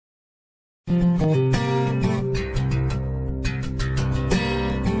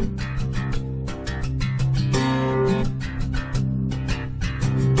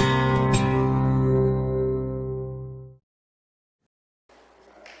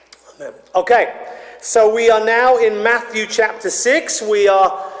Okay, so we are now in Matthew chapter 6. We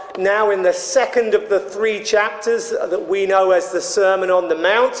are now in the second of the three chapters that we know as the Sermon on the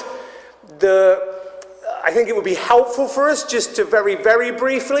Mount. I think it would be helpful for us just to very, very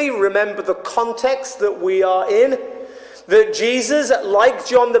briefly remember the context that we are in. That Jesus, like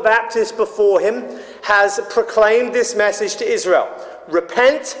John the Baptist before him, has proclaimed this message to Israel.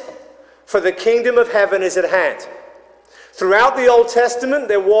 Repent, for the kingdom of heaven is at hand. Throughout the Old Testament,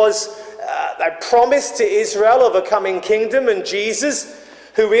 there was a promise to Israel of a coming kingdom, and Jesus,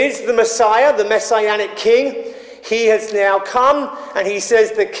 who is the Messiah, the Messianic King, he has now come, and he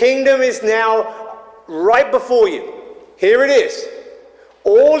says the kingdom is now right before you. Here it is.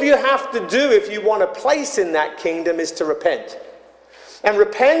 All you have to do if you want a place in that kingdom is to repent. And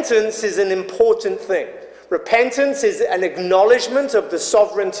repentance is an important thing. Repentance is an acknowledgement of the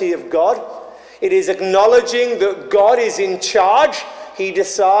sovereignty of God. It is acknowledging that God is in charge. He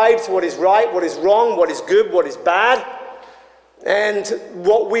decides what is right, what is wrong, what is good, what is bad. And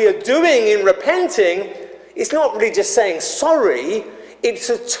what we are doing in repenting is not really just saying sorry.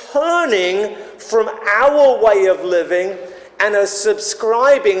 It's a turning from our way of living and a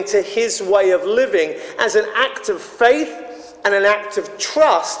subscribing to his way of living as an act of faith and an act of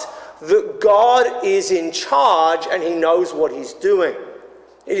trust that God is in charge and he knows what he's doing.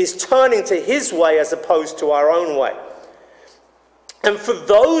 It is turning to his way as opposed to our own way. And for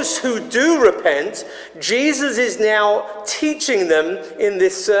those who do repent, Jesus is now teaching them in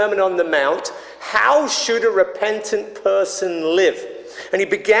this Sermon on the Mount, how should a repentant person live? And he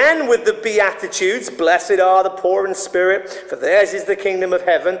began with the Beatitudes, blessed are the poor in spirit, for theirs is the kingdom of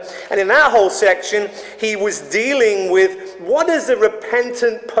heaven. And in that whole section, he was dealing with what does a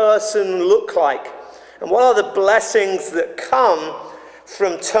repentant person look like? And what are the blessings that come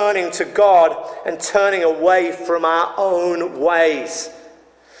from turning to God and turning away from our own ways?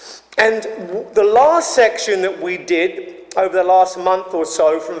 And the last section that we did over the last month or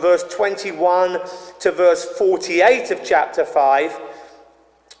so, from verse 21 to verse 48 of chapter 5,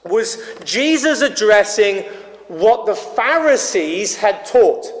 was Jesus addressing what the Pharisees had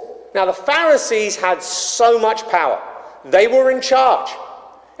taught. Now, the Pharisees had so much power. They were in charge.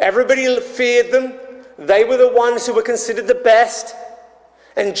 Everybody feared them. They were the ones who were considered the best.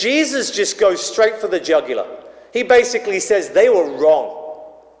 And Jesus just goes straight for the jugular. He basically says they were wrong.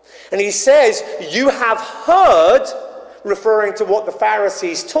 And he says, you have heard, referring to what the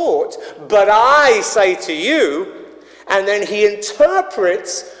Pharisees taught, but I say to you. And then he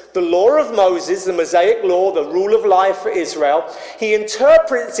interprets the law of Moses, the Mosaic law, the rule of life for Israel. He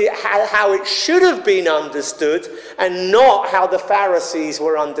interprets it how it should have been understood and not how the Pharisees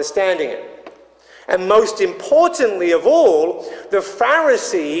were understanding it. And most importantly of all, the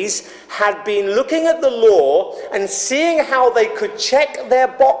Pharisees had been looking at the law and seeing how they could check their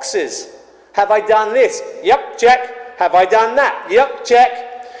boxes. Have I done this? Yep, check. Have I done that? Yep,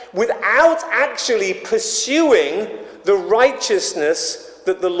 check. Without actually pursuing the righteousness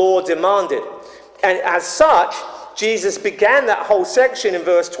that the law demanded. And as such, Jesus began that whole section in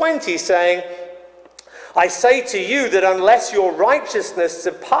verse 20 saying, I say to you that unless your righteousness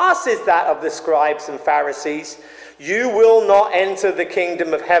surpasses that of the scribes and Pharisees, you will not enter the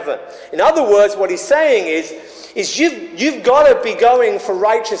kingdom of heaven. In other words, what he's saying is you've got to be going for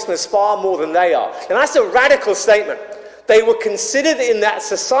righteousness far more than they are. And that's a radical statement. They were considered in that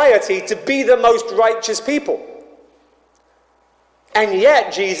society to be the most righteous people. And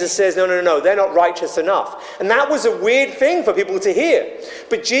yet Jesus says, no, they're not righteous enough. And that was a weird thing for people to hear.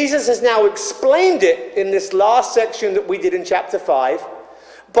 But Jesus has now explained it in this last section that we did in chapter 5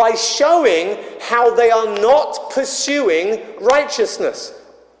 by showing how they are not pursuing righteousness.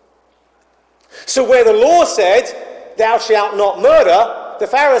 So where the law said, thou shalt not murder, the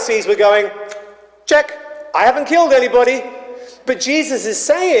Pharisees were going, check, I haven't killed anybody. But Jesus is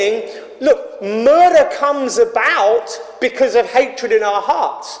saying, look, murder comes about because of hatred in our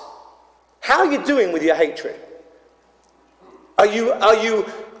hearts. How are you doing with your hatred? Are you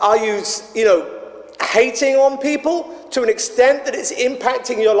hating on people to an extent that it's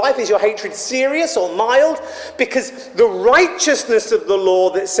impacting your life? Is your hatred serious or mild? Because the righteousness of the law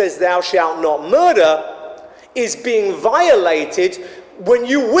that says thou shalt not murder is being violated when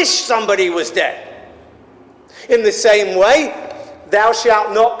you wish somebody was dead. In the same way, thou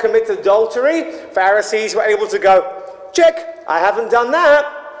shalt not commit adultery. Pharisees were able to go, check, I haven't done that.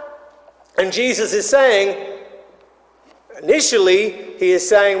 And Jesus is saying, initially, he is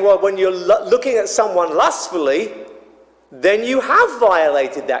saying, well, when you're looking at someone lustfully, then you have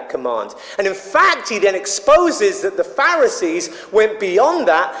violated that command. And in fact, he then exposes that the Pharisees went beyond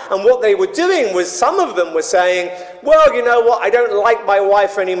that, and what they were doing was, some of them were saying, well, you know what, I don't like my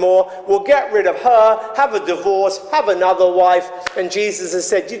wife anymore, we'll get rid of her, have a divorce, have another wife. And Jesus has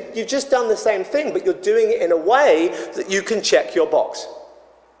said, you've just done the same thing, but you're doing it in a way that you can check your box.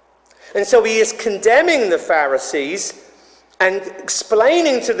 And so he is condemning the Pharisees and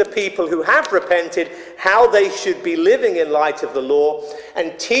explaining to the people who have repented how they should be living in light of the law,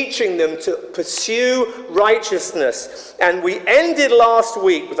 and teaching them to pursue righteousness. And we ended last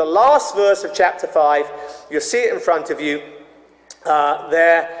week with the last verse of chapter 5. You'll see it in front of you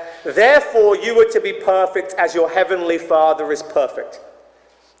there. Therefore you are to be perfect as your heavenly Father is perfect.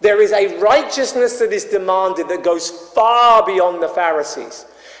 There is a righteousness that is demanded that goes far beyond the Pharisees.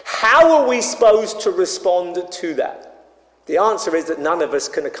 How are we supposed to respond to that? The answer is that none of us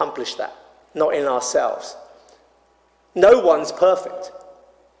can accomplish that, not in ourselves. No one's perfect.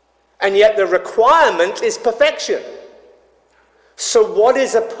 And yet the requirement is perfection. So what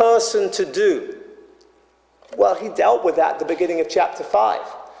is a person to do? Well, he dealt with that at the beginning of chapter 5.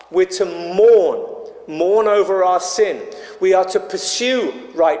 We're to mourn over our sin. We are to pursue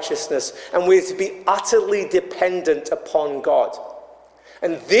righteousness, and we're to be utterly dependent upon God.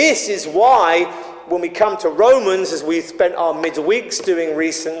 And this is why, when we come to Romans, as we've spent our midweeks doing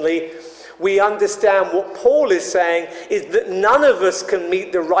recently, we understand what Paul is saying is that none of us can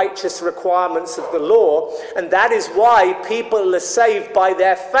meet the righteous requirements of the law, and that is why people are saved by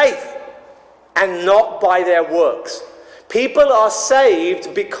their faith and not by their works. People are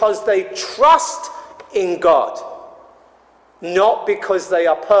saved because they trust in God, not because they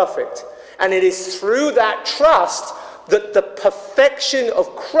are perfect. And it is through that trust that the perfection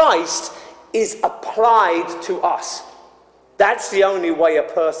of Christ is applied to us. That's the only way a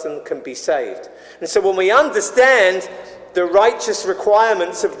person can be saved. And so when we understand the righteous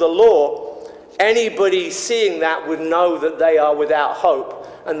requirements of the law, anybody seeing that would know that they are without hope,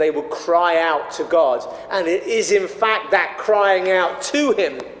 and they would cry out to God. And it is in fact that crying out to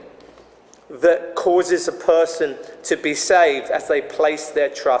him that causes a person to be saved as they place their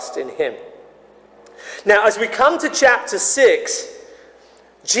trust in him. Now, as we come to chapter 6,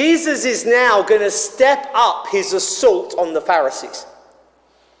 Jesus is now going to step up his assault on the Pharisees.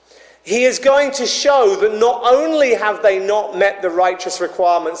 He is going to show that not only have they not met the righteous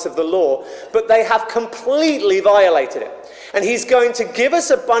requirements of the law, but they have completely violated it. And he's going to give us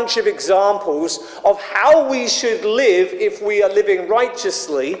a bunch of examples of how we should live if we are living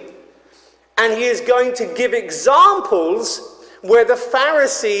righteously. And he is going to give examples where the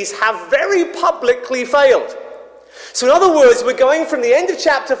Pharisees have very publicly failed. So in other words, we're going from the end of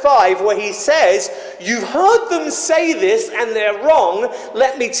chapter 5 where he says, you've heard them say this and they're wrong,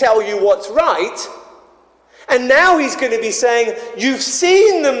 let me tell you what's right. And now he's going to be saying, you've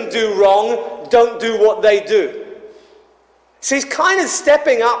seen them do wrong, don't do what they do. So he's kind of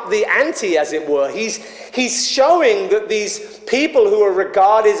stepping up the ante, as it were. He's showing that these people who are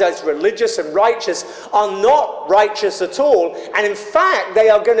regarded as religious and righteous are not righteous at all. And in fact, they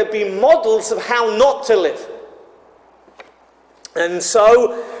are going to be models of how not to live. And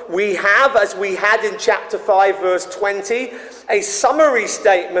so we have, as we had in chapter 5, verse 20, a summary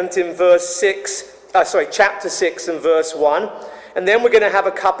statement in chapter 6 and verse 1. And then we're going to have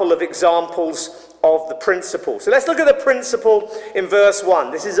a couple of examples of the principle. So let's look at the principle in verse 1.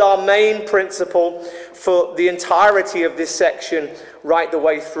 This is our main principle for the entirety of this section, right the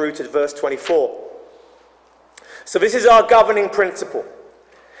way through to verse 24. So this is our governing principle.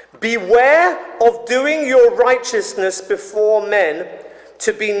 Beware of doing your righteousness before men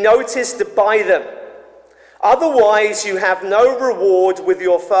to be noticed by them. Otherwise you have no reward with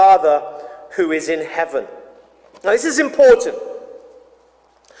your Father who is in heaven. Now this is important.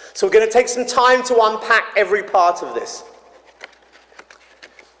 So we're going to take some time to unpack every part of this.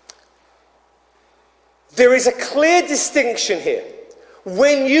 There is a clear distinction here.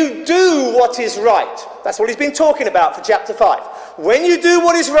 When you do what is right, that's what he's been talking about for chapter 5. When you do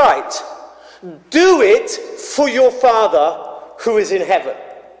what is right, do it for your Father who is in heaven.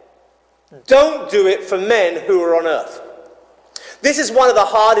 Don't do it for men who are on earth. This is one of the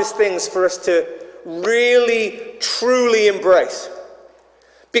hardest things for us to really, truly embrace.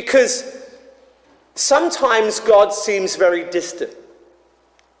 Because sometimes God seems very distant.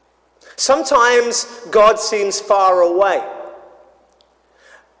 Sometimes God seems far away.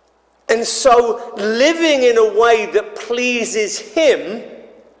 And so living in a way that pleases him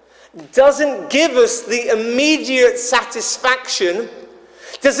doesn't give us the immediate satisfaction,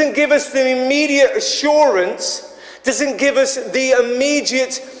 doesn't give us the immediate assurance, doesn't give us the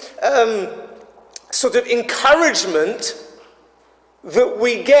immediate sort of encouragement that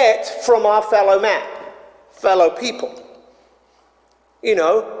we get from our fellow man, fellow people. You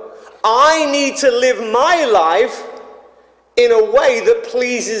know, I need to live my life in a way that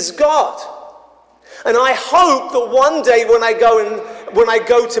pleases God. And I hope that one day when I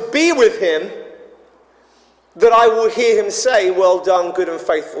go to be with him, that I will hear him say, "Well done, good and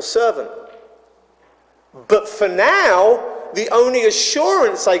faithful servant." But for now, the only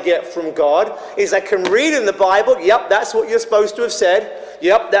assurance I get from God is I can read in the Bible, yep, that's what you're supposed to have said.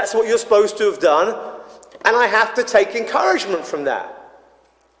 Yep, that's what you're supposed to have done. And I have to take encouragement from that.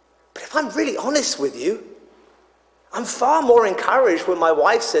 But if I'm really honest with you, I'm far more encouraged when my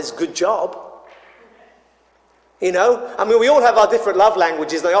wife says, "Good job." You know, I mean, we all have our different love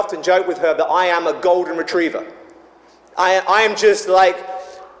languages, and I often joke with her that I am a golden retriever. I am just like,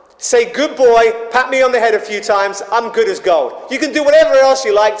 say, "Good boy," pat me on the head a few times, I'm good as gold. You can do whatever else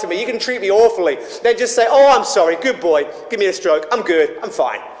you like to me. You can treat me awfully. Then just say, "Oh, I'm sorry, good boy, give me a stroke. I'm good, I'm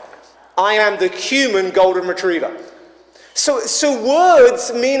fine." I am the human golden retriever. So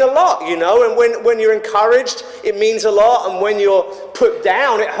words mean a lot, you know, and when you're encouraged, it means a lot, and when you're put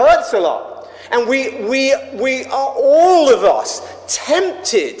down, it hurts a lot. And we are, all of us,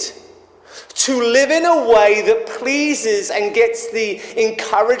 tempted to live in a way that pleases and gets the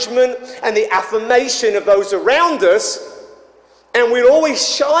encouragement and the affirmation of those around us. And we'll always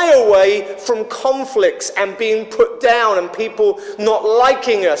shy away from conflicts and being put down and people not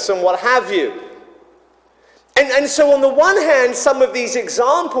liking us and what have you. And so on the one hand, some of these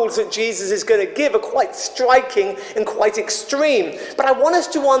examples that Jesus is going to give are quite striking and quite extreme. But I want us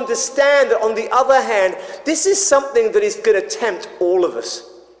to understand that on the other hand, this is something that is going to tempt all of us.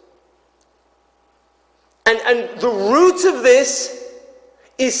 And the root of this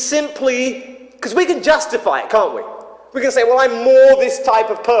is simply, because we can justify it, can't we? We can say, "Well, I'm more this type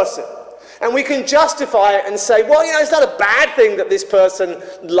of person." And we can justify it and say, "Well, you know, it's not a bad thing that this person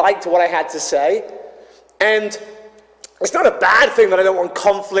liked what I had to say. And it's not a bad thing that I don't want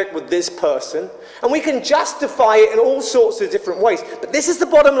conflict with this person." And we can justify it in all sorts of different ways. But this is the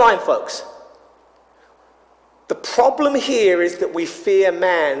bottom line, folks. The problem here is that we fear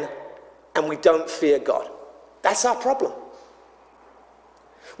man and we don't fear God. That's our problem.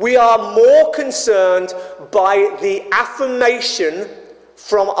 We are more concerned by the affirmation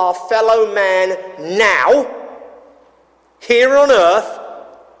from our fellow man now, here on earth,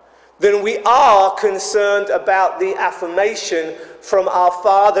 than we are concerned about the affirmation from our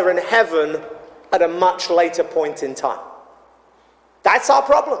Father in heaven at a much later point in time. That's our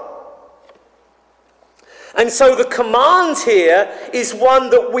problem. And so the command here is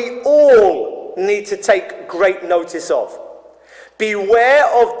one that we all need to take great notice of. Beware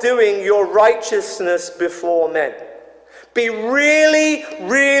of doing your righteousness before men. Be really,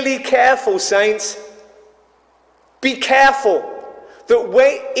 really careful, saints. Be careful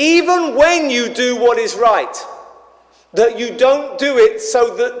that even when you do what is right, that you don't do it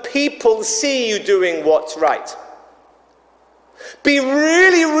so that people see you doing what's right. Be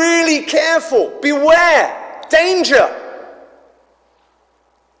really, really careful. Beware. Danger.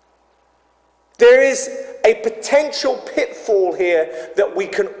 There is a potential pitfall here that we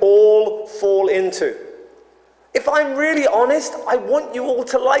can all fall into. If I'm really honest, I want you all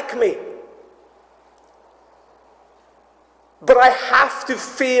to like me. But I have to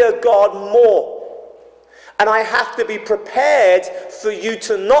fear God more. And I have to be prepared for you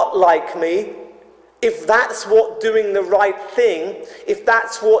to not like me if that's what doing the right thing, if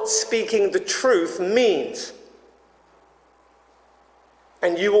that's what speaking the truth means.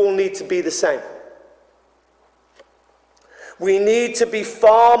 And you all need to be the same. We need to be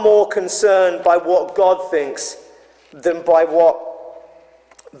far more concerned by what God thinks than by what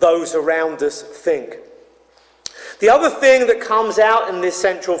those around us think. The other thing that comes out in this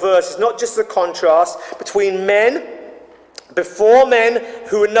central verse is not just the contrast between men, before men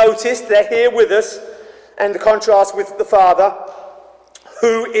who are noticed, they're here with us, and the contrast with the Father,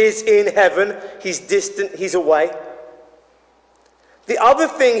 who is in heaven. He's distant, he's away. The other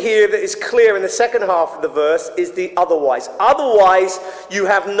thing here that is clear in the second half of the verse is the otherwise. Otherwise, you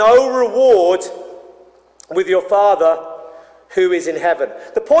have no reward with your Father who is in heaven.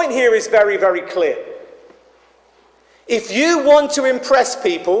 The point here is very, very clear. If you want to impress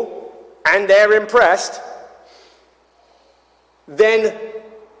people, and they're impressed, then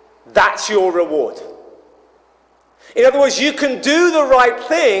that's your reward. In other words, you can do the right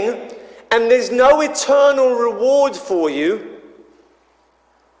thing, and there's no eternal reward for you,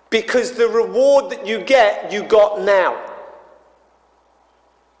 because the reward that you get, you got now.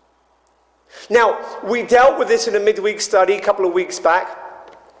 Now, we dealt with this in a midweek study a couple of weeks back.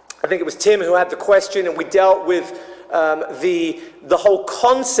 I think it was Tim who had the question, and we dealt with the whole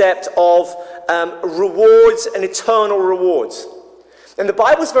concept of rewards and eternal rewards. And the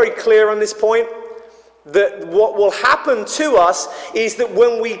Bible's very clear on this point, that what will happen to us is that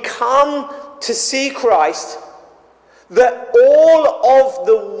when we come to see Christ, that all of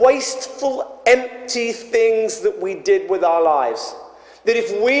the wasteful, empty things that we did with our lives, that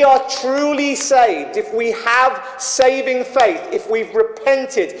if we are truly saved, if we have saving faith, if we've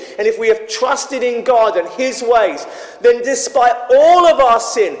repented, and if we have trusted in God and His ways, then despite all of our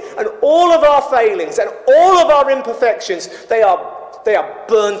sin and all of our failings and all of our imperfections, they are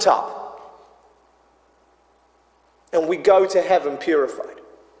burnt up. And we go to heaven purified.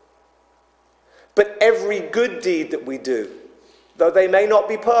 But every good deed that we do, though they may not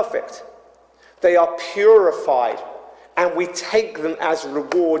be perfect, they are purified, and we take them as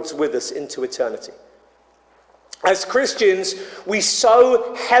rewards with us into eternity. As Christians, we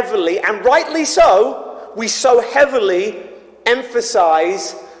so heavily, and rightly so, we so heavily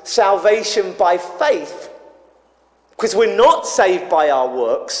emphasize salvation by faith, because we're not saved by our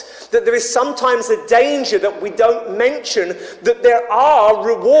works, that there is sometimes a danger that we don't mention that there are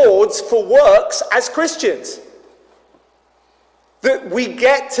rewards for works as Christians. That we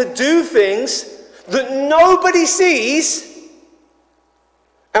get to do things that nobody sees,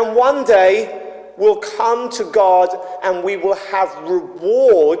 and one day we'll come to God and we will have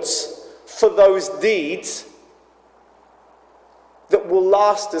rewards for those deeds that will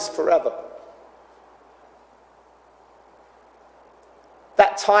last us forever.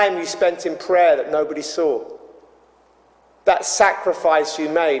 That time you spent in prayer that nobody saw. That sacrifice you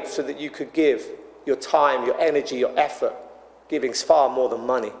made so that you could give your time, your energy, your effort. Giving's far more than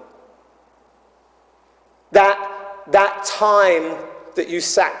money. That time that you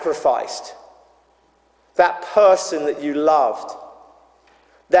sacrificed. That person that you loved.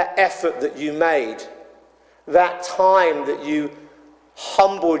 That effort that you made. That time that you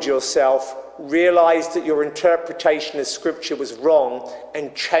humbled yourself, realized that your interpretation of Scripture was wrong,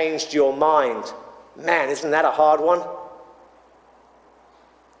 and changed your mind. Man, isn't that a hard one?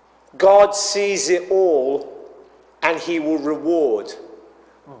 God sees it all, and He will reward.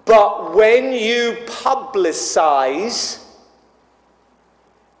 But when you publicize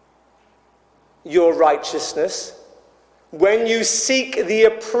your righteousness, when you seek the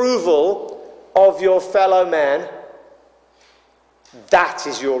approval of your fellow man, that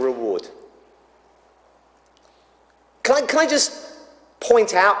is your reward. Can I just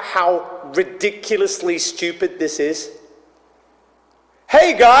point out how ridiculously stupid this is?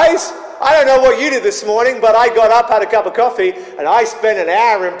 Hey guys, I don't know what you did this morning, but I got up, had a cup of coffee, and I spent an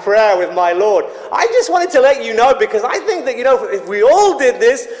hour in prayer with my Lord. I just wanted to let you know, because I think that, if we all did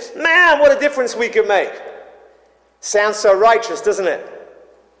this, man, what a difference we could make. Sounds so righteous, doesn't it?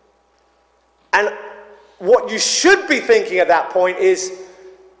 And what you should be thinking at that point is,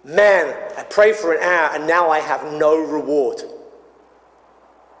 man, I prayed for an hour and now I have no reward.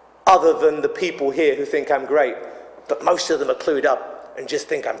 Other than the people here who think I'm great. But most of them are clued up and just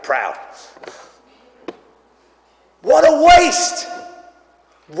think I'm proud. What a waste!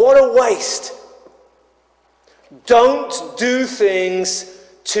 What a waste. Don't do things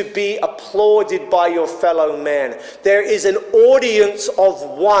to be applauded by your fellow man. There is an audience of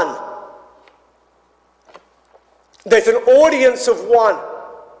one. There's an audience of one.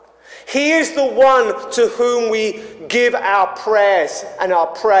 He is the one to whom we give our prayers and our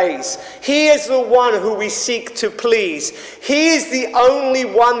praise. He is the one who we seek to please. He is the only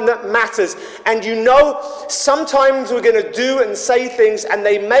one that matters. And sometimes we're going to do and say things, and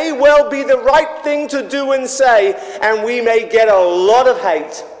they may well be the right thing to do and say, and we may get a lot of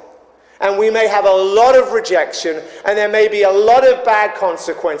hate. And we may have a lot of rejection, and there may be a lot of bad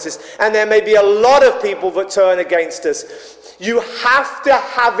consequences, and there may be a lot of people that turn against us. You have to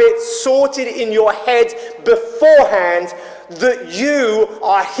have it sorted in your head beforehand that you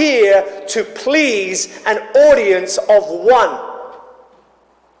are here to please an audience of one.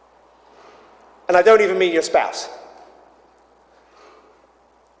 And I don't even mean your spouse.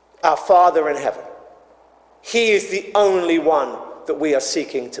 Our Father in heaven. He is the only one that we are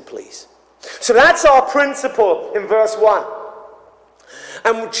seeking to please. So that's our principle in verse 1.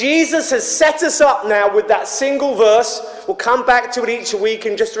 And Jesus has set us up now with that single verse. We'll come back to it each week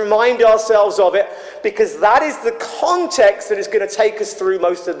and just remind ourselves of it, because that is the context that is going to take us through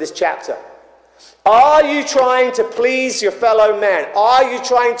most of this chapter. Are you trying to please your fellow man? Are you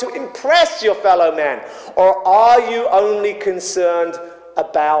trying to impress your fellow man? Or are you only concerned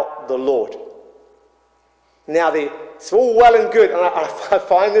about the Lord? Now, it's all well and good, and I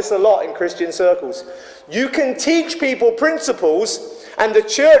find this a lot in Christian circles. You can teach people principles, And the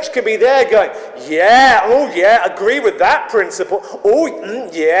church could be there going, yeah, oh yeah, agree with that principle. Oh,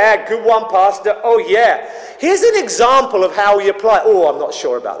 yeah, good one, Pastor. Oh yeah. Here's an example of how we apply. Oh, I'm not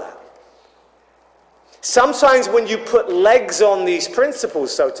sure about that. Sometimes when you put legs on these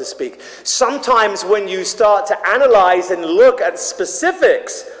principles, so to speak, sometimes when you start to analyze and look at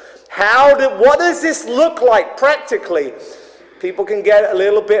specifics, what does this look like practically? People can get a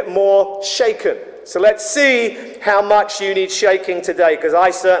little bit more shaken. So let's see how much you need shaking today, because I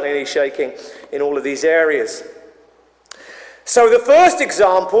certainly need shaking in all of these areas. So the first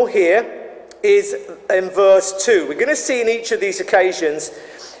example here is in verse 2. We're going to see in each of these occasions,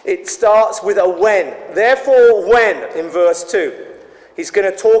 it starts with a when. Therefore, when, in verse 2. He's going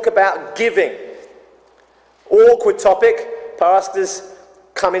to talk about giving. Awkward topic. Pastors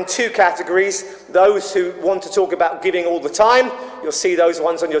come in two categories. Those who want to talk about giving all the time. You'll see those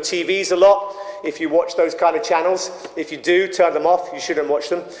ones on your TVs a lot if you watch those kind of channels. If you do, turn them off. You shouldn't watch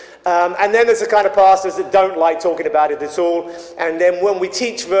them. And then there's the kind of pastors that don't like talking about it at all. And then when we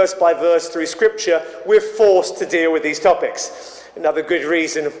teach verse by verse through Scripture, we're forced to deal with these topics. Another good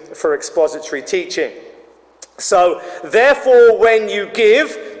reason for expository teaching. So, therefore, when you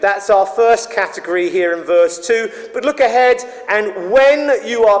give, that's our first category here in verse 2. But look ahead, and when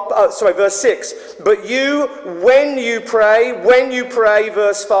you are, verse 6. But you, when you pray,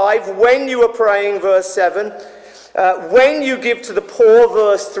 verse 5. When you are praying, verse 7. When you give to the poor,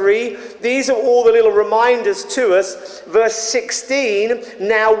 verse 3. These are all the little reminders to us. Verse 16,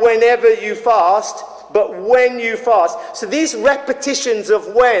 now whenever you fast. But when you fast. So these repetitions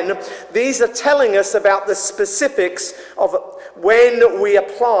of when, these are telling us about the specifics of when we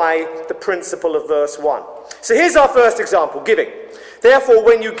apply the principle of verse 1. So here's our first example, giving. Therefore,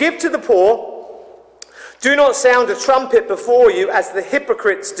 when you give to the poor, do not sound a trumpet before you as the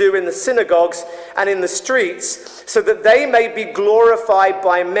hypocrites do in the synagogues and in the streets, so that they may be glorified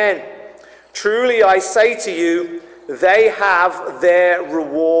by men. Truly I say to you, they have their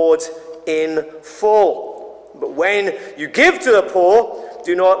reward in full. But when you give to the poor,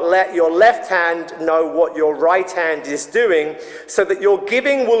 do not let your left hand know what your right hand is doing, so that your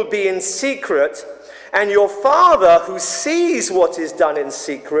giving will be in secret, and your Father who sees what is done in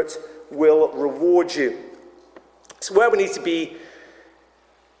secret will reward you. It's where we need to be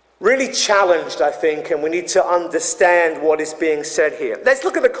really challenged, I think, and we need to understand what is being said here. Let's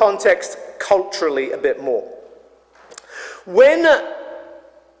look at the context culturally a bit more. When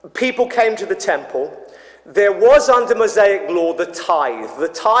people came to the temple, there was under Mosaic law the tithe. The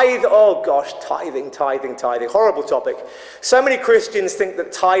tithe, oh gosh, tithing. Horrible topic. So many Christians think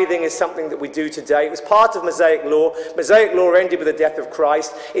that tithing is something that we do today. It was part of Mosaic law. Mosaic law ended with the death of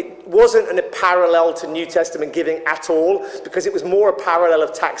Christ. It wasn't a parallel to New Testament giving at all, because it was more a parallel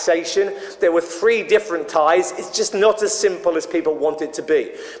of taxation. There were 3 different tithes. It's just not as simple as people want it to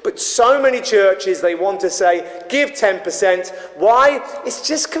be. But so many churches, they want to say, give 10%. Why? It's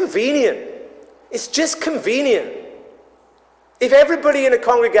just convenient. It's just convenient. If everybody in a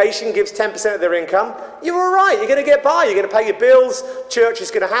congregation gives 10% of their income, you're all right. You're going to get by. You're going to pay your bills. Church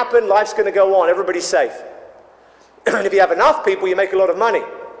is going to happen. Life's going to go on. Everybody's safe. And if you have enough people, you make a lot of money.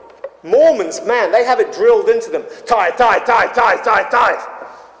 Mormons, man, they have it drilled into them. Tithe.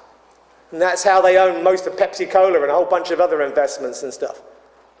 And that's how they own most of Pepsi Cola and a whole bunch of other investments and stuff.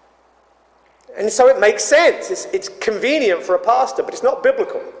 And so it makes sense. It's convenient for a pastor, but it's not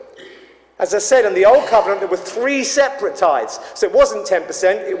biblical. As I said, in the Old Covenant, there were 3 separate tithes. So it wasn't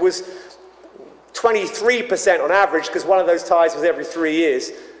 10%, it was 23% on average, because one of those tithes was every 3 years.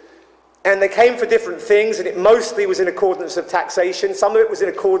 And they came for different things, and it mostly was in accordance with taxation. Some of it was in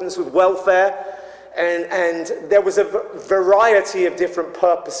accordance with welfare, and there was a variety of different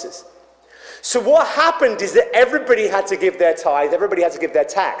purposes. So what happened is that everybody had to give their tithe, everybody had to give their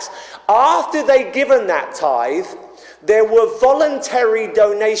tax. After they'd given that tithe, there were voluntary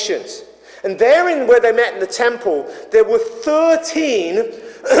donations. And therein, where they met in the temple, there were 13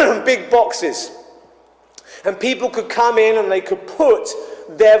 big boxes. And people could come in and they could put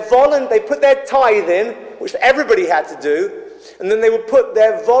their tithe in, which everybody had to do, and then they would put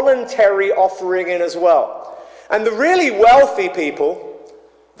their voluntary offering in as well. And the really wealthy people,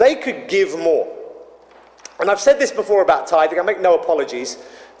 they could give more. And I've said this before about tithing, I make no apologies.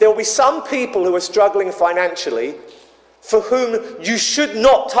 There will be some people who are struggling financially for whom you should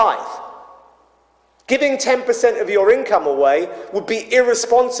not tithe. Giving 10% of your income away would be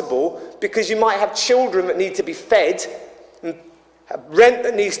irresponsible, because you might have children that need to be fed, and rent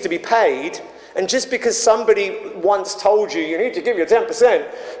that needs to be paid, and just because somebody once told you need to give your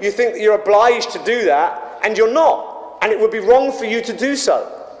 10%, you think that you're obliged to do that, and you're not. And it would be wrong for you to do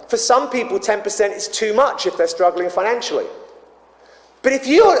so. For some people, 10% is too much if they're struggling financially. But if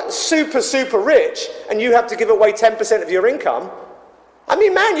you're super, super rich and you have to give away 10% of your income, I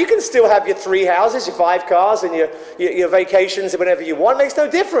mean, man, you can still have your 3 houses, your 5 cars, and your vacations whenever you want. It makes no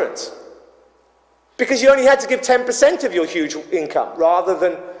difference. Because you only had to give 10% of your huge income rather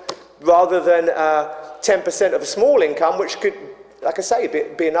than 10% of a small income, which could, like I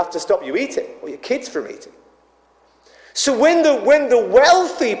say, be enough to stop you eating or your kids from eating. So when the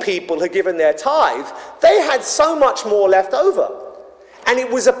wealthy people had given their tithe, they had so much more left over. And it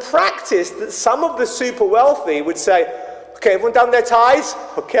was a practice that some of the super wealthy would say, okay, everyone done their tithes?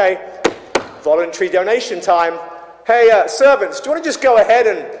 Okay, voluntary donation time. Hey, servants, do you want to just go ahead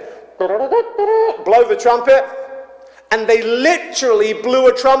and blow the trumpet? And they literally blew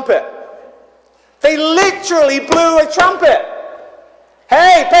a trumpet. They literally blew a trumpet.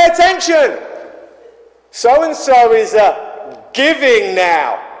 Hey, pay attention. So-and-so is giving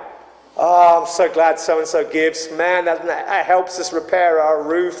now. Oh, I'm so glad so-and-so gives. Man, that helps us repair our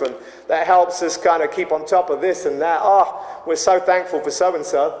roof, and that helps us kind of keep on top of this and that. Oh, we're so thankful for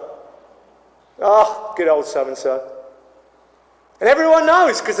so-and-so. Oh, good old so-and-so. And everyone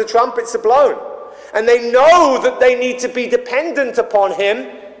knows because the trumpets are blown. And they know that they need to be dependent upon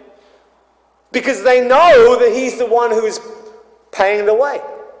him because they know that he's the one who is paying the way.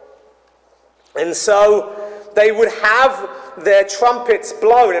 And so they would have their trumpets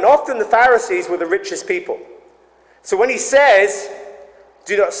blown. And often the Pharisees were the richest people. So when he says,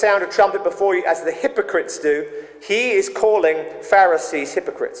 do not sound a trumpet before you as the hypocrites do, he is calling Pharisees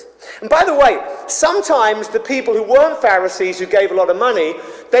hypocrites. And by the way, sometimes the people who weren't Pharisees, who gave a lot of money,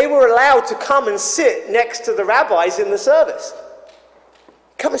 they were allowed to come and sit next to the rabbis in the service.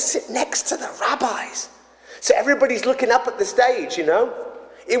 Come and sit next to the rabbis. So everybody's looking up at the stage, you know.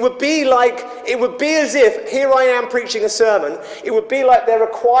 It would be as if, here I am preaching a sermon, it would be like there are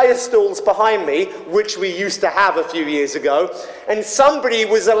choir stalls behind me, which we used to have a few years ago, and somebody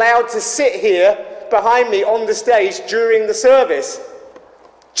was allowed to sit here behind me on the stage during the service,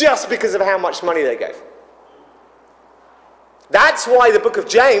 just because of how much money they gave. That's why the book of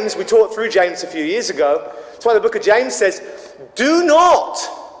James, we taught through James a few years ago, that's why the book of James says, do not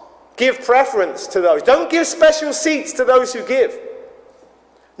give preference to those. Don't give special seats to those who give.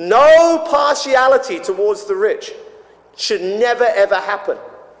 No partiality towards the rich should never ever happen.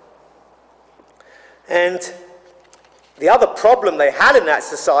 And the other problem they had in that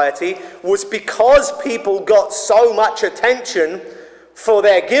society was because people got so much attention for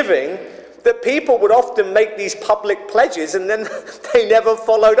their giving that people would often make these public pledges and then they never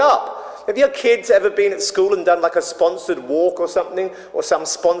followed up. Have your kids ever been at school and done like a sponsored walk or something, or some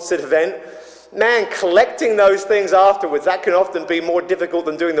sponsored event? Man, collecting those things afterwards, that can often be more difficult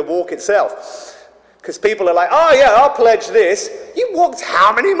than doing the walk itself. Because people are like, oh yeah, I'll pledge this. You walked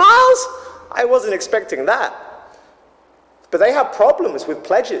how many miles? I wasn't expecting that. But they have problems with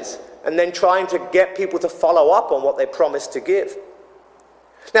pledges and then trying to get people to follow up on what they promised to give.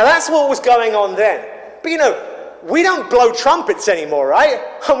 Now that's what was going on then. But you know, we don't blow trumpets anymore, right?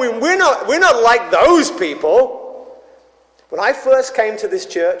 I mean, we're not like those people. When I first came to this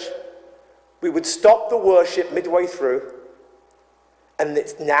church, we would stop the worship midway through, and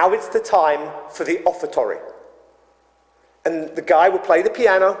now it's the time for the offertory. And the guy would play the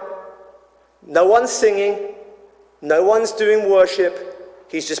piano, no one's singing, no one's doing worship,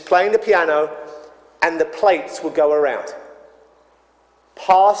 he's just playing the piano, and the plates would go around.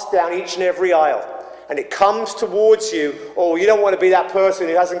 Passed down each and every aisle. And it comes towards you. Oh, you don't want to be that person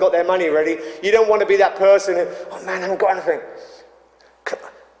who hasn't got their money ready. You don't want to be that person who, oh man, I haven't got anything.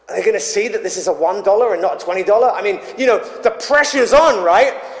 Are they going to see that this is a $1 and not a $20? I mean, you know, the pressure's on,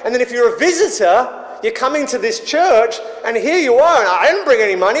 right? And then if you're a visitor, you're coming to this church, and here you are, and I didn't bring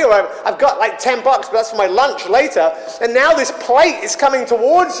any money, or I've got like $10, but that's for my lunch later. And now this plate is coming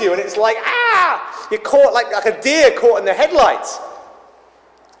towards you, and it's like, ah! You're caught like a deer caught in the headlights.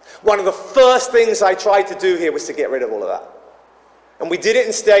 One of the first things I tried to do here was to get rid of all of that. And we did it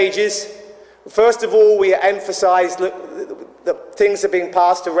in stages. First of all, we emphasized, look, the things are being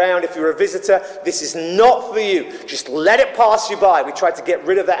passed around. If you're a visitor, this is not for you. Just let it pass you by. We tried to get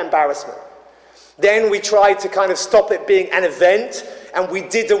rid of that embarrassment. Then we tried to kind of stop it being an event, and we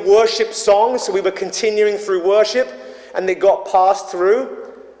did a worship song, so we were continuing through worship, and they got passed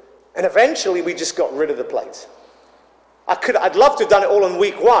through, and eventually we just got rid of the plates. I'd love to have done it all in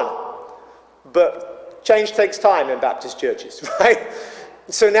week one, but change takes time in Baptist churches, right?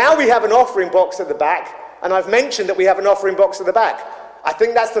 So now we have an offering box at the back, and I've mentioned that we have an offering box at the back. I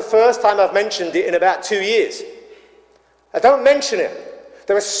think that's the first time I've mentioned it in about 2 years. I don't mention it.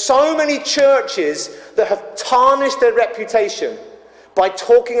 There are so many churches that have tarnished their reputation by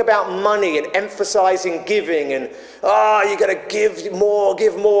talking about money and emphasizing giving and, you got to give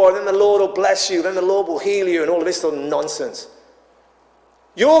more, and then the Lord will bless you, then the Lord will heal you, and all of this sort of nonsense.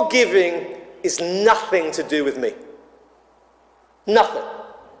 Your giving is nothing to do with me. Nothing.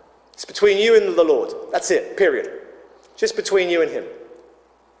 It's between you and the Lord. That's it, period. Just between you and him.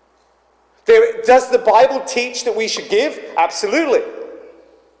 Does the Bible teach that we should give? Absolutely.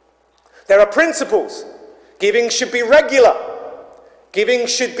 There are principles. Giving should be regular. Giving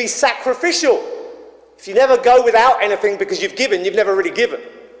should be sacrificial. If you never go without anything because you've given, you've never really given.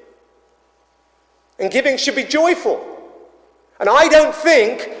 And giving should be joyful. And I don't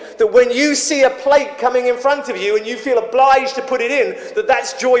think that when you see a plate coming in front of you and you feel obliged to put it in, that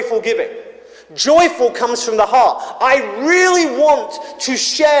that's joyful giving. Joyful comes from the heart. I really want to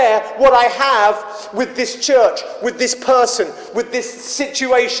share what I have with this church, with this person, with this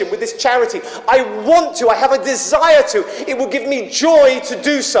situation, with this charity. I want to. I have a desire to. It will give me joy to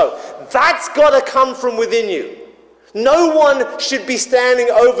do so. That's got to come from within you. No one should be standing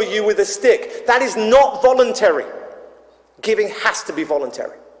over you with a stick. That is not voluntary. Giving has to be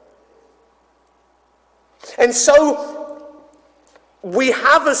voluntary. And so we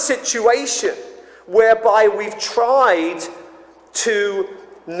have a situation whereby we've tried to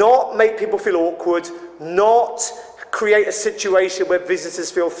not make people feel awkward, not create a situation where visitors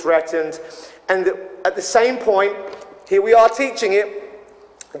feel threatened. And at the same point, here we are teaching it,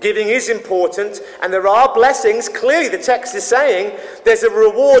 giving is important, and there are blessings. Clearly the text is saying there's a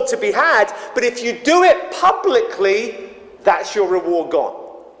reward to be had, but if you do it publicly, that's your reward gone.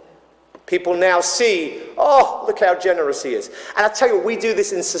 People now see, oh, look how generous he is. And I tell you what, we do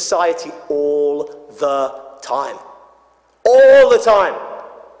this in society all the time. All the time.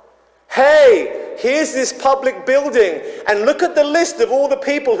 Hey, here's this public building, and look at the list of all the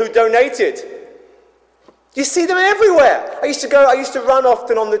people who donated. You see them everywhere. I used to run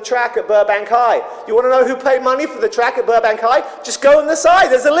often on the track at Burbank High. You want to know who paid money for the track at Burbank High? Just go on the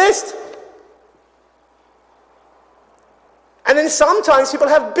side, there's a list. And then sometimes people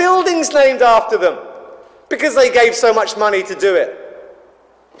have buildings named after them because they gave so much money to do it.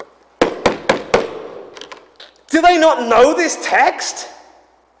 Do they not know this text?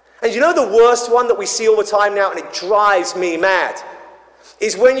 And you know the worst one that we see all the time now, and it drives me mad,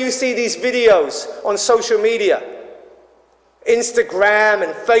 is when you see these videos on social media, Instagram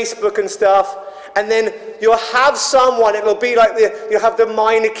and Facebook and stuff, and then you'll have someone, it'll be like you'll have the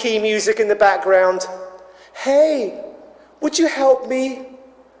minor key music in the background. Hey, would you help me?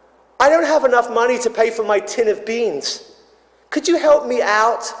 I don't have enough money to pay for my tin of beans. Could you help me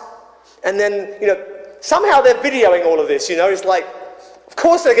out? And then, somehow they're videoing all of this, It's like, of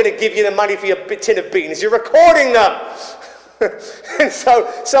course they're going to give you the money for your tin of beans. You're recording them. And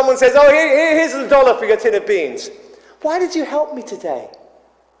so someone says, oh, here's $1 for your tin of beans. Why did you help me today?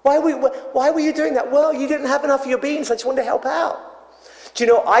 Why were you doing that? Well, you didn't have enough of your beans. I just wanted to help out. Do you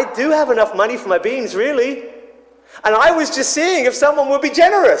know, I do have enough money for my beans, really. And I was just seeing if someone would be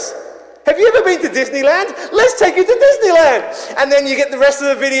generous. Have you ever been to Disneyland? Let's take you to Disneyland. And then you get the rest of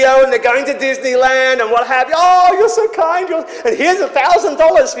the video and they're going to Disneyland and what have you. Oh, you're so kind. And here's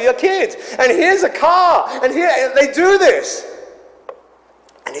 $1,000 for your kids. And here's a car. And here, they do this.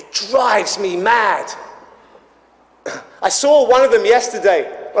 And it drives me mad. I saw one of them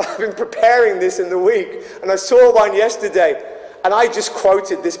yesterday. Well, I've been preparing this in the week. And I saw one yesterday. And I just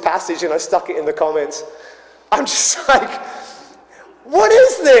quoted this passage and I stuck it in the comments. I'm just like, what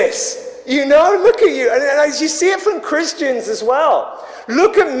is this? Look at you. And as you see it from Christians as well.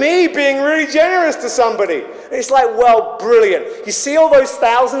 Look at me being really generous to somebody. And it's like, well, brilliant. You see all those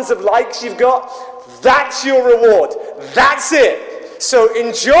thousands of likes you've got? That's your reward. That's it. So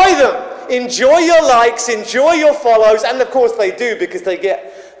enjoy them. Enjoy your likes. Enjoy your follows. And of course they do, because they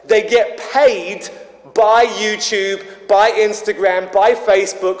get paid by YouTube, by Instagram, by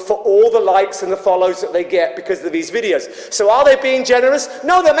Facebook for all the likes and the follows that they get because of these videos. So are they being generous?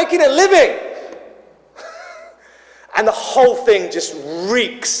 No, they're making a living. And the whole thing just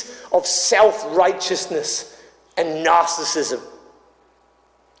reeks of self-righteousness and narcissism.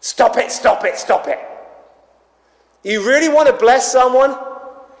 Stop it, stop it, stop it. You really want to bless someone?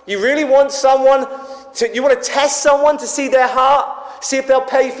 You really want you want to test someone to see their heart? See if they'll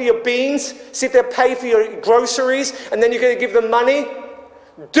pay for your beans. See if they'll pay for your groceries. And then you're going to give them money.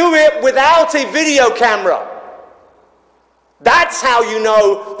 Do it without a video camera. That's how you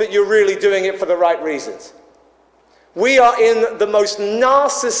know that you're really doing it for the right reasons. We are in the most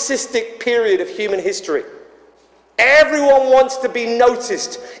narcissistic period of human history. Everyone wants to be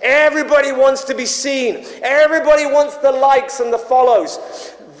noticed. Everybody wants to be seen. Everybody wants the likes and the follows.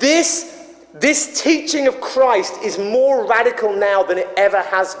 This This teaching of Christ is more radical now than it ever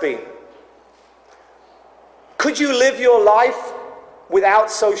has been. Could you live your life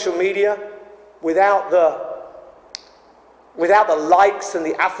without social media, without the likes and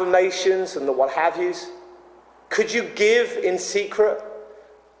the affirmations and the what have yous? Could you give in secret?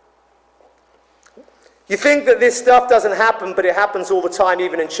 You think that this stuff doesn't happen, but it happens all the time,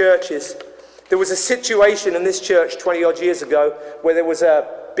 even in churches. There was a situation in this church 20 odd years ago where there was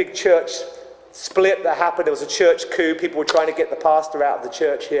a big church split that happened. There was a church coup. People were trying to get the pastor out of the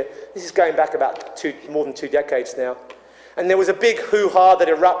church here. This is going back about more than 2 decades now. And there was a big hoo-ha that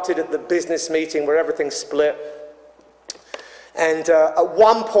erupted at the business meeting where everything split. And at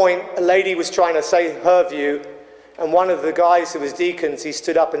one point, a lady was trying to say her view, and one of the guys who was deacons, he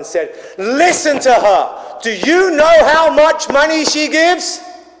stood up and said, "Listen to her. Do you know how much money she gives?"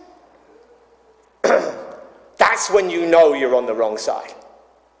 That's when you know you're on the wrong side.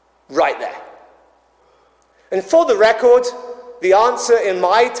 Right there. And for the record, the answer in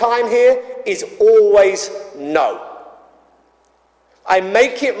my time here is always no. I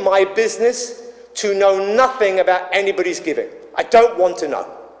make it my business to know nothing about anybody's giving. I don't want to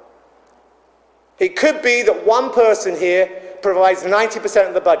know. It could be that one person here provides 90%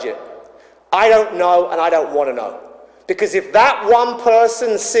 of the budget. I don't know, and I don't want to know. Because if that one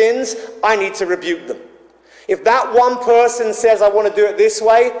person sins, I need to rebuke them. If that one person says, "I want to do it this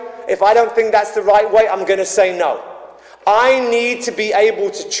way," if I don't think that's the right way, I'm going to say no. I need to be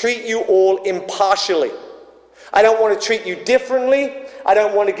able to treat you all impartially. I don't want to treat you differently. I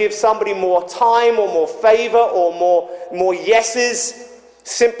don't want to give somebody more time or more favor or more yeses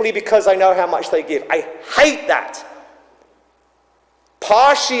simply because I know how much they give. I hate that.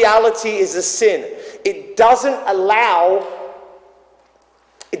 Partiality is a sin. It doesn't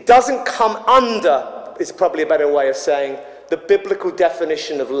come under, is probably a better way of saying, the biblical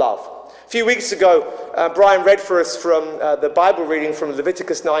definition of love. A few weeks ago, Brian read for us from the Bible reading from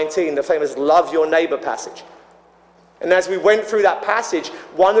Leviticus 19, the famous love your neighbor passage. And as we went through that passage,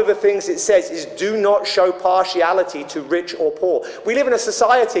 one of the things it says is do not show partiality to rich or poor. We live in a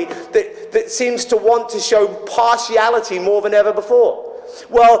society that seems to want to show partiality more than ever before.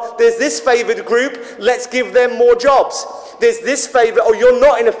 Well, there's this favored group, let's give them more jobs. There's this favor, oh, you're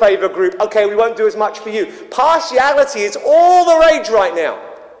not in a favor group, okay, we won't do as much for you. Partiality is all the rage right now.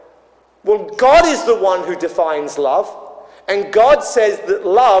 Well, God is the one who defines love, and God says that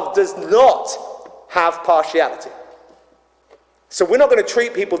love does not have partiality. So we're not going to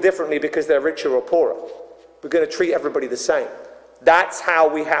treat people differently because they're richer or poorer. We're going to treat everybody the same. That's how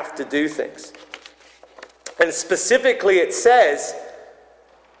we have to do things. And specifically it says,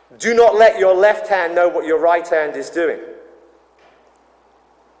 do not let your left hand know what your right hand is doing.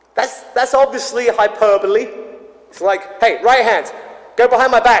 That's obviously hyperbole. It's like, hey, right hand, go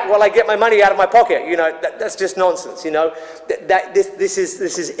behind my back while I get my money out of my pocket. You know, that's just nonsense, you know. This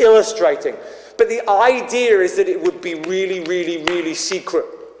is illustrating. But the idea is that it would be really, really, really secret.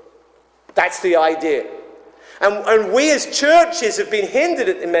 That's the idea. And we as churches have been hindered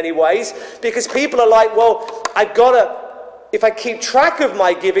in many ways because people are like, well, I've got to, if I keep track of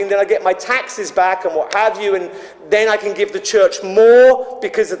my giving, then I get my taxes back and what have you, and then I can give the church more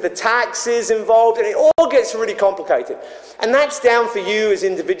because of the taxes involved, and it all gets really complicated. And that's down for you as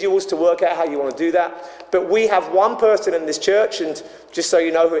individuals to work out how you want to do that. But we have one person in this church, and just so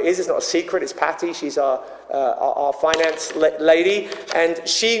you know who it is, it's not a secret, it's Patty. She's our finance lady, and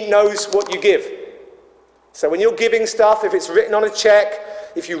she knows what you give. So when you're giving stuff, if it's written on a check,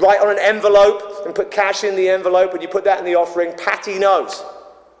 if you write on an envelope and put cash in the envelope and you put that in the offering, Patty knows.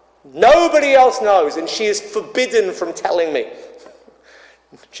 Nobody else knows, and she is forbidden from telling me.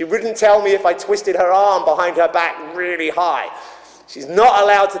 She wouldn't tell me if I twisted her arm behind her back really high. She's not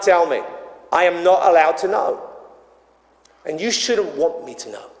allowed to tell me. I am not allowed to know. And you shouldn't want me to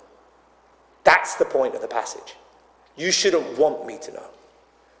know. That's the point of the passage. You shouldn't want me to know.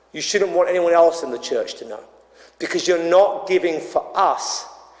 You shouldn't want anyone else in the church to know. Because you're not giving for us,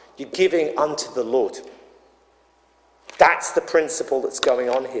 you're giving unto the Lord. That's the principle that's going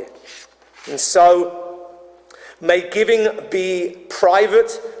on here. And so, may giving be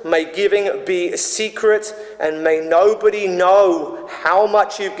private, may giving be secret, and may nobody know how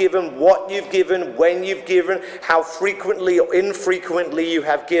much you've given, what you've given, when you've given, how frequently or infrequently you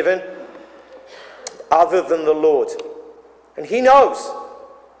have given, other than the Lord. And He knows.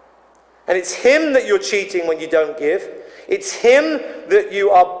 And it's Him that you're cheating when you don't give. It's Him that you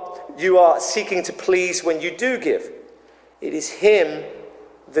are seeking to please when you do give. It is Him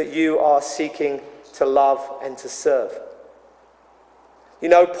that you are seeking to love and to serve. You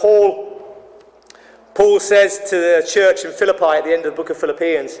know, Paul says to the church in Philippi at the end of the book of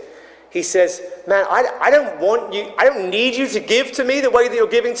Philippians, He says, man, I don't need you to give to me the way that you're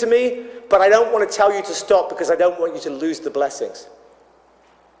giving to me, but I don't want to tell you to stop because I don't want you to lose the blessings.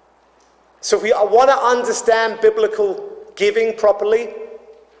 So if we want to understand biblical giving properly,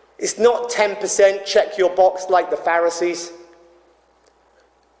 it's not 10%, check your box like the Pharisees.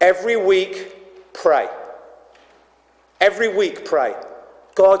 Every week, pray. Every week, pray.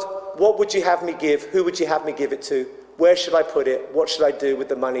 God, what would you have me give? Who would you have me give it to? Where should I put it? What should I do with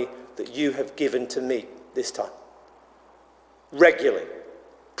the money that you have given to me this time? Regularly,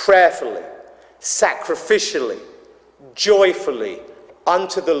 prayerfully, sacrificially, joyfully,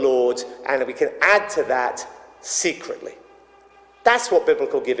 unto the Lord, and we can add to that secretly. That's what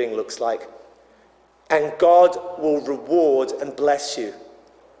biblical giving looks like. And God will reward and bless you,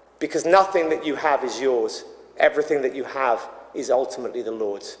 because nothing that you have is yours. Everything that you have is ultimately the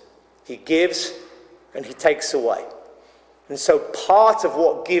Lord's. He gives and he takes away. And so part of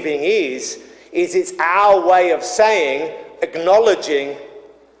what giving is it's our way of saying, acknowledging,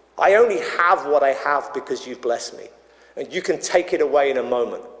 I only have what I have because you've blessed me. And you can take it away in a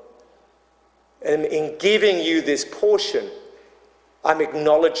moment. And in giving you this portion, I'm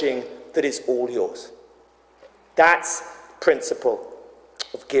acknowledging that it's all yours. That's principle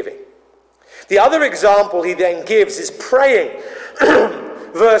of giving. The other example he then gives is praying.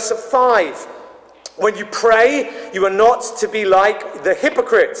 Verse 5. When you pray, you are not to be like the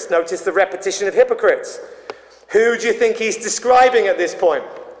hypocrites. Notice the repetition of hypocrites. Who do you think he's describing at this point?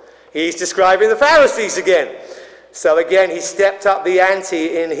 He's describing the Pharisees again. So again, he stepped up the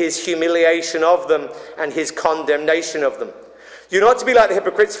ante in his humiliation of them and his condemnation of them. You're not to be like the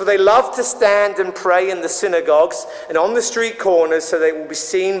hypocrites, for they love to stand and pray in the synagogues and on the street corners, so they will be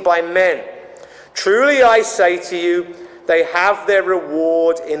seen by men. Truly I say to you, they have their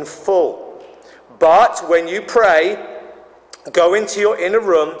reward in full. But when you pray, go into your inner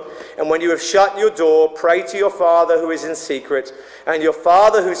room, and when you have shut your door, pray to your Father who is in secret, and your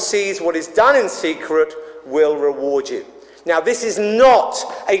Father who sees what is done in secret will reward you. Now, this is not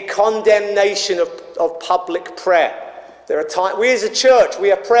a condemnation of public prayer. There are times, we as a church, we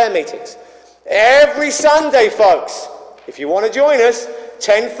have prayer meetings. Every Sunday, folks, if you want to join us,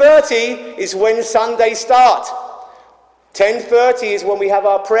 10:30 is when Sundays start. 10:30 is when we have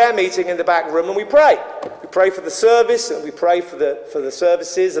our prayer meeting in the back room and we pray. We pray for the service and we pray for the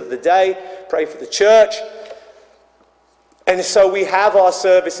services of the day, pray for the church. And so we have our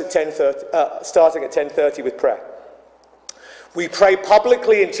service at 10:30, starting at 10:30 with prayer. We pray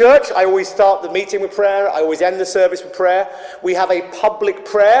publicly in church. I always start the meeting with prayer. I always end the service with prayer. We have a public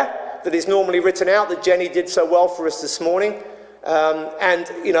prayer that is normally written out that Jenny did so well for us this morning. And,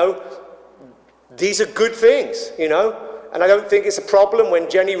 you know, these are good things, you know. And I don't think it's a problem when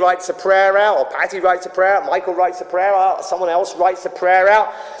Jenny writes a prayer out, or Patty writes a prayer out, Michael writes a prayer out, or someone else writes a prayer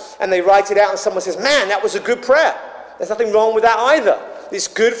out, and they write it out and someone says, man, that was a good prayer. There's nothing wrong with that either. It's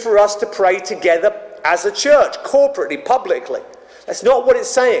good for us to pray together as a church, corporately, publicly. That's not what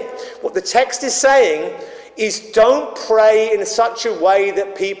it's saying. What the text is saying is don't pray in such a way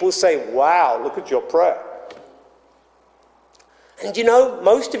that people say, wow, look at your prayer. And you know,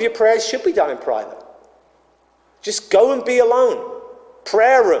 most of your prayers should be done in private. Just go and be alone.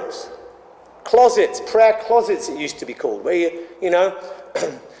 Prayer rooms, closets, prayer closets it used to be called, where you know,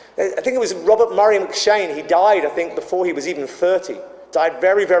 I think it was Robert Murray McShane. He died, I think, before he was even 30. Died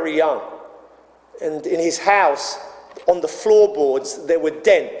very, very young. And in his house, on the floorboards, there were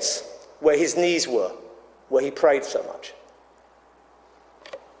dents where his knees were, where he prayed so much.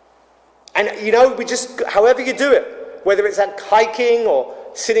 And, you know, we just, however you do it, whether it's like hiking or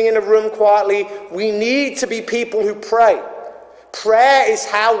sitting in a room quietly, we need to be people who pray. Prayer is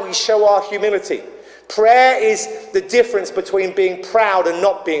how we show our humility. Prayer is the difference between being proud and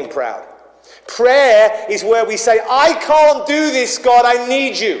not being proud. Prayer is where we say, I can't do this, God, I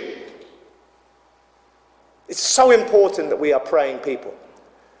need you. It's so important that we are praying people.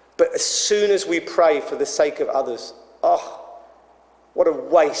 But as soon as we pray for the sake of others, oh, what a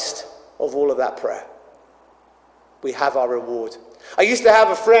waste of all of that prayer. We have our reward. I used to have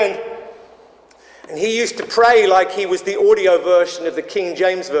a friend, and he used to pray like he was the audio version of the King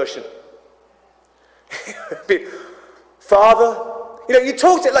James Version. Father, you know, you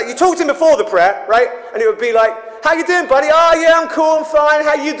talked to him before the prayer, right? And it would be like, how you doing, buddy? Oh, yeah, I'm cool, I'm fine.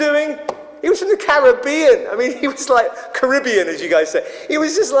 How you doing? He was from the Caribbean. I mean, he was like Caribbean, as you guys say. He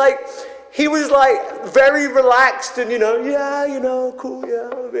was just like, he was like very relaxed and, you know, yeah, you know, cool, yeah,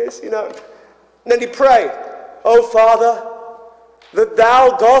 all this, you know. And then he'd pray, oh, Father, that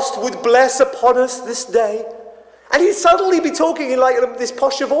thou dost would bless upon us this day. And he'd suddenly be talking in like this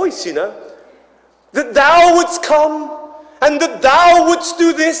posher voice, you know. That thou wouldst come and that thou wouldst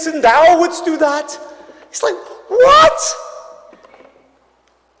do this and thou wouldst do that. It's like, what?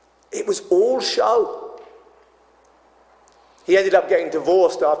 It was all show. He ended up getting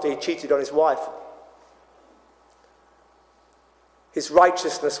divorced after he cheated on his wife. His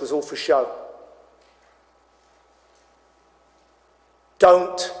righteousness was all for show.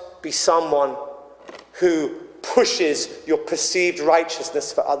 Don't be someone who pushes your perceived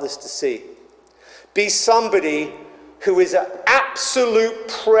righteousness for others to see. Be somebody who is an absolute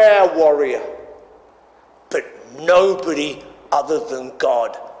prayer warrior, but nobody other than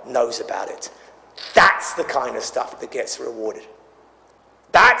God knows about it. That's the kind of stuff that gets rewarded.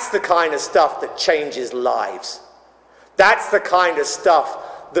 That's the kind of stuff that changes lives. That's the kind of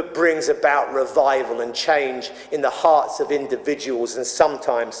stuff that brings about revival and change in the hearts of individuals, and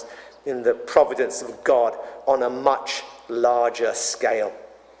sometimes in the providence of God on a much larger scale.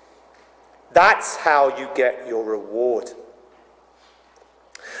 That's how you get your reward.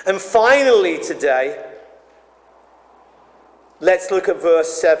 And finally today, let's look at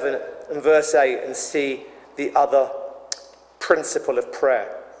verse 7 and verse 8 and see the other principle of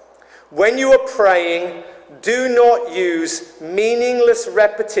prayer. When you are praying, do not use meaningless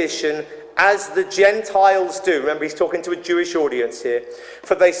repetition as the Gentiles do. Remember, he's talking to a Jewish audience here.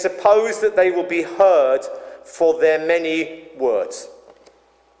 For they suppose that they will be heard for their many words.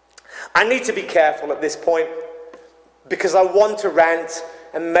 I need to be careful at this point because I want to rant,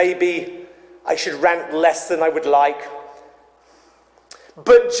 and maybe I should rant less than I would like.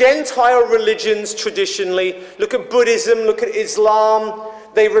 But Gentile religions traditionally, look at Buddhism, look at Islam,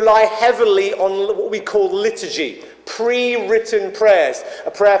 they rely heavily on what we call liturgy, pre-written prayers.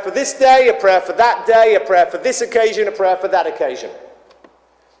 A prayer for this day, a prayer for that day, a prayer for this occasion, a prayer for that occasion.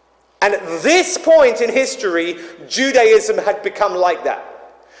 And at this point in history, Judaism had become like that.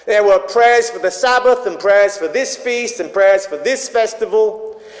 There were prayers for the Sabbath and prayers for this feast and prayers for this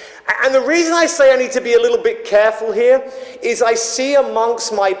festival. And the reason I say I need to be a little bit careful here is I see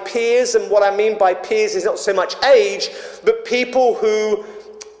amongst my peers, and what I mean by peers is not so much age, but people who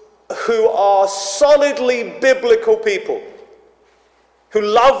are solidly biblical people, who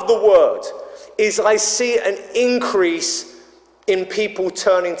love the word, is I see an increase in people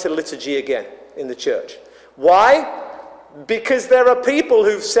turning to liturgy again in the church. Why? Because there are people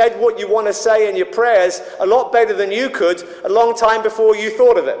who've said what you want to say in your prayers a lot better than you could a long time before you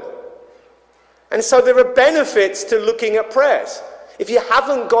thought of it. And so there are benefits to looking at prayers. If you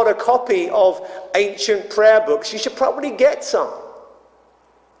haven't got a copy of ancient prayer books, you should probably get some,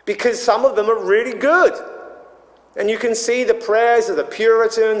 because some of them are really good. And you can see the prayers of the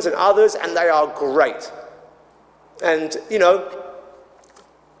Puritans and others, and they are great. And, you know,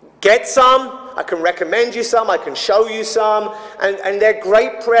 get some. I can recommend you some. I can show you some. And they're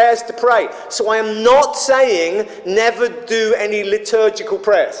great prayers to pray. So I am not saying never do any liturgical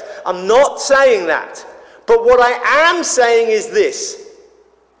prayers. I'm not saying that. But what I am saying is this.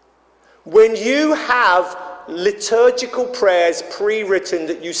 When you have liturgical prayers pre-written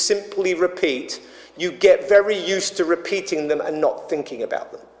that you simply repeat, you get very used to repeating them and not thinking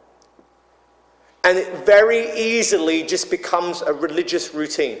about them. And it very easily just becomes a religious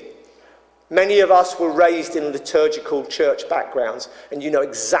routine. Many of us were raised in liturgical church backgrounds, and you know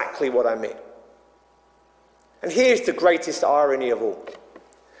exactly what I mean. And here's the greatest irony of all.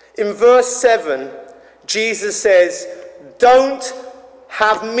 In verse 7, Jesus says, don't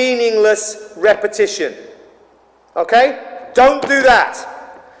have meaningless repetition. Okay? Don't do that.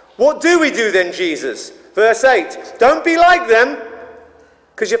 What do we do then, Jesus? Verse 8, don't be like them,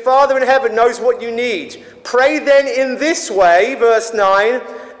 because your Father in heaven knows what you need. Pray then in this way, verse 9,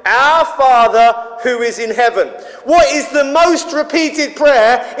 our Father who is in heaven. What is the most repeated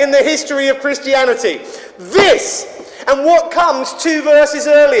prayer in the history of Christianity? This. And what comes 2 verses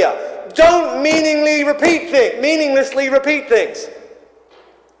earlier? Don't meaninglessly repeat things.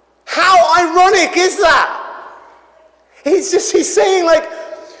 How ironic is that? He's saying, like,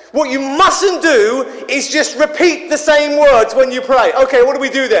 what you mustn't do is just repeat the same words when you pray. Okay, what do we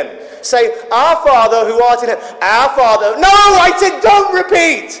do then? Say, our Father who art in heaven. Our Father. No, I said don't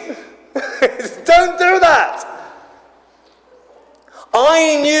repeat. Don't do that.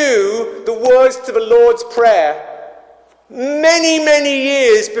 I knew the words to the Lord's Prayer many, many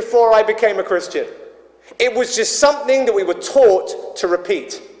years before I became a Christian. It was just something that we were taught to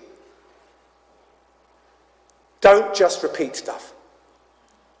repeat. Don't just repeat stuff.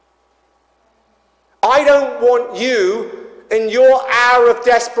 I don't want you in your hour of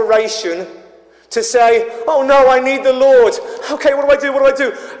desperation to say, oh no, I need the Lord. Okay, what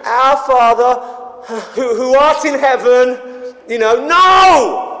do? Our Father who art in heaven,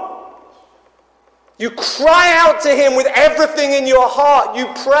 no! You cry out to him with everything in your heart. You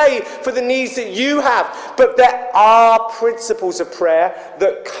pray for the needs that you have. But there are principles of prayer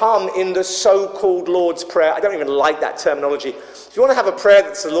that come in the so-called Lord's Prayer. I don't even like that terminology. If you want to have a prayer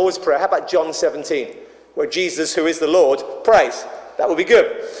that's the Lord's Prayer, how about John 17, where Jesus, who is the Lord, prays? That would be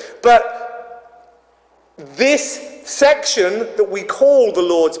good. But this section that we call the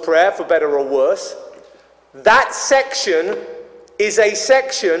Lord's Prayer, for better or worse, that section is a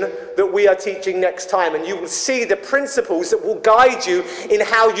section that we are teaching next time, and you will see the principles that will guide you in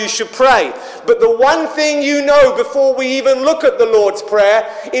how you should pray. But the one thing you know before we even look at the Lord's Prayer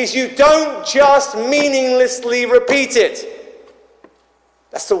is you don't just meaninglessly repeat it.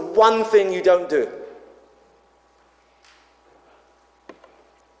 That's the one thing you don't do.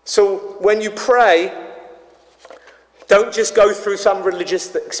 So when you pray, don't just go through some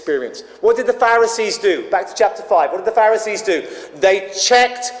religious experience. What did the Pharisees do? Back to chapter 5. What did the Pharisees do? They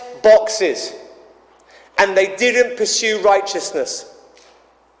checked boxes and they didn't pursue righteousness.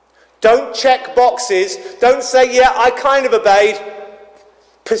 Don't check boxes. Don't say, yeah, I kind of obeyed.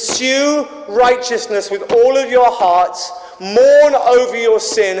 Pursue righteousness with all of your hearts. Mourn over your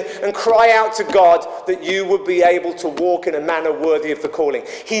sin and cry out to God that you would be able to walk in a manner worthy of the calling.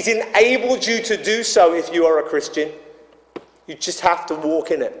 He's enabled you to do so if you are a Christian. You just have to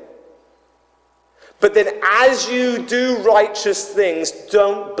walk in it. But then as you do righteous things,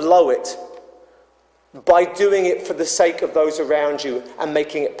 don't blow it by doing it for the sake of those around you and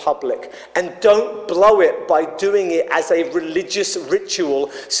making it public. And don't blow it by doing it as a religious ritual.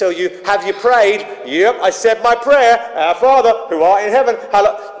 So you prayed? Yep, I said my prayer. Our Father, who art in heaven,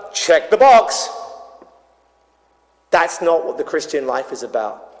 hallowed. Check the box. That's not what the Christian life is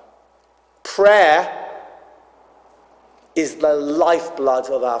about. Prayer is the lifeblood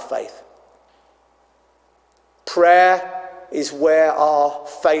of our faith. Prayer is where our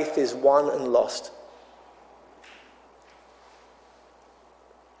faith is won and lost.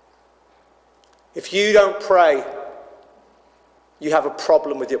 If you don't pray, you have a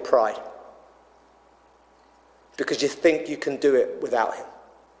problem with your pride, because you think you can do it without him.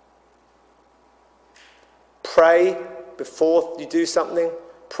 Pray before you do something,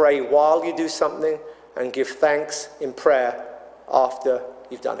 pray while you do something, and give thanks in prayer after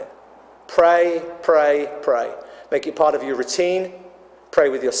you've done it. Pray, pray, pray. Make it part of your routine. Pray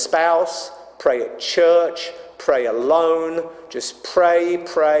with your spouse. Pray at church. Pray alone. Just pray,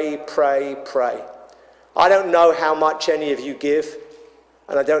 pray, pray, pray. I don't know how much any of you give,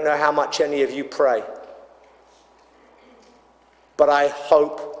 and I don't know how much any of you pray. But I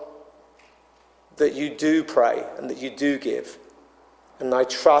hope that you do pray and that you do give. And I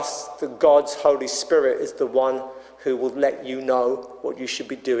trust that God's Holy Spirit is the one who will let you know what you should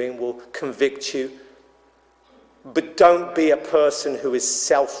be doing, will convict you. But don't be a person who is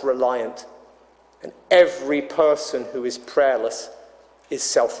self-reliant. And every person who is prayerless is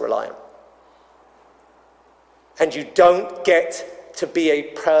self-reliant. And you don't get to be a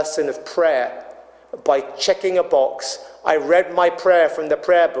person of prayer by checking a box. I read my prayer from the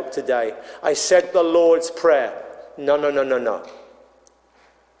prayer book today. I said the Lord's Prayer. No, no, no, no, no.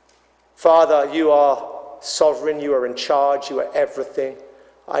 Father, you are sovereign, you are in charge, you are everything.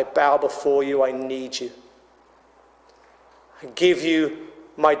 I bow before you, I need you. I give you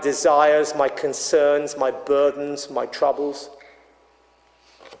my desires, my concerns, my burdens, my troubles.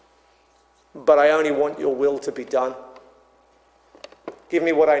 But I only want your will to be done. Give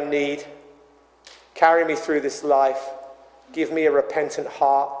me what I need. Carry me through this life. Give me a repentant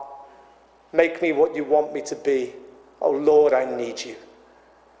heart. Make me what you want me to be. Oh Lord, I need you.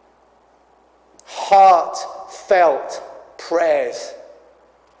 Heartfelt prayers,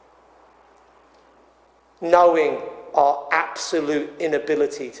 knowing our absolute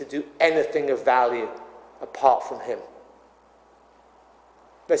inability to do anything of value apart from him.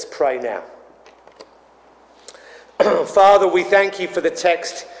 Let's pray now. Father, we thank you for the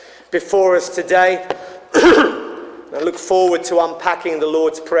text before us today. I look forward to unpacking the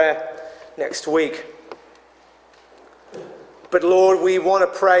Lord's Prayer next week. But Lord, we want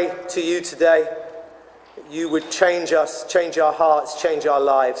to pray to you today that you would change us, change our hearts, change our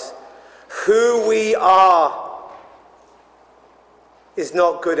lives. Who we are is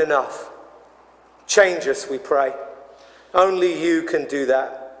not good enough. Change us, we pray. Only you can do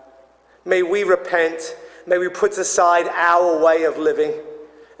that. May we repent. May we put aside our way of living,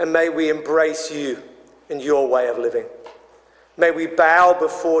 and may we embrace you and your way of living. May we bow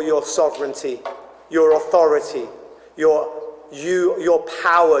before your sovereignty, your authority, your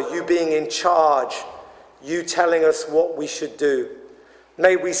power, you being in charge, you telling us what we should do.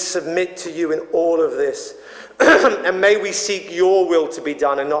 May we submit to you in all of this, and may we seek your will to be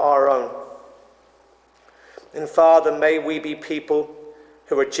done and not our own. And Father, may we be people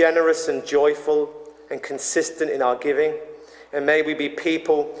who are generous and joyful and consistent in our giving. And may we be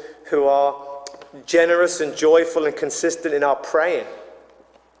people who are generous and joyful and consistent in our praying.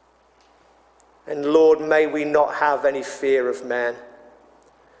 And Lord, may we not have any fear of man.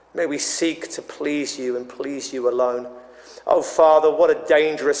 May we seek to please you and please you alone. Oh, Father, what a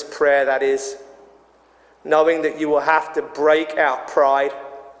dangerous prayer that is, knowing that you will have to break our pride,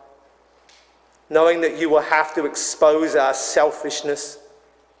 knowing that you will have to expose our selfishness,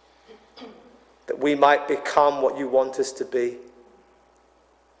 that we might become what you want us to be.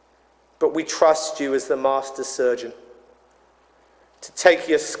 But we trust you as the master surgeon to take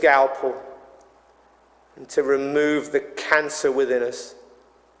your scalpel and to remove the cancer within us,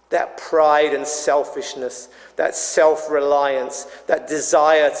 that pride and selfishness, that self-reliance, that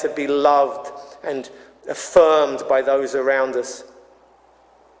desire to be loved and affirmed by those around us.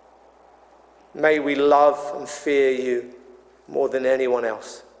 May we love and fear you more than anyone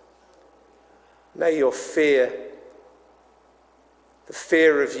else. May your fear, the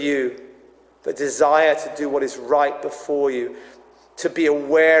fear of you, the desire to do what is right before you, to be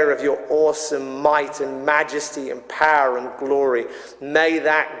aware of your awesome might and majesty and power and glory, may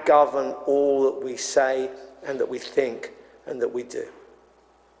that govern all that we say and that we think and that we do.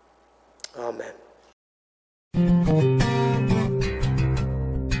 Amen.